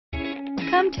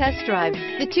Come test drive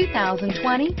the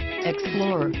 2020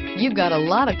 Explorer. You've got a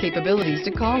lot of capabilities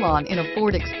to call on in a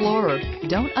Ford Explorer.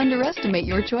 Don't underestimate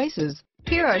your choices.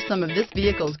 Here are some of this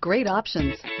vehicle's great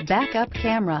options: backup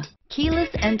camera, keyless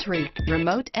entry,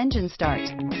 remote engine start,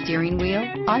 steering wheel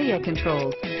audio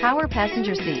controls, power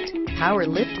passenger seat, power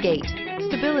liftgate,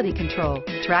 stability control,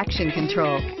 traction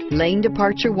control, lane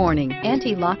departure warning,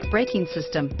 anti-lock braking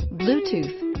system,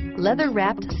 Bluetooth,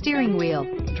 leather-wrapped steering wheel,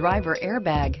 driver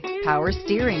airbag, power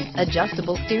steering,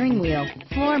 adjustable steering wheel,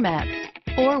 floor mats,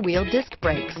 four-wheel disc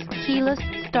brakes, keyless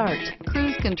start,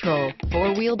 cruise control,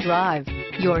 four-wheel drive.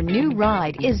 Your new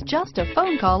ride is just a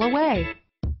phone call away.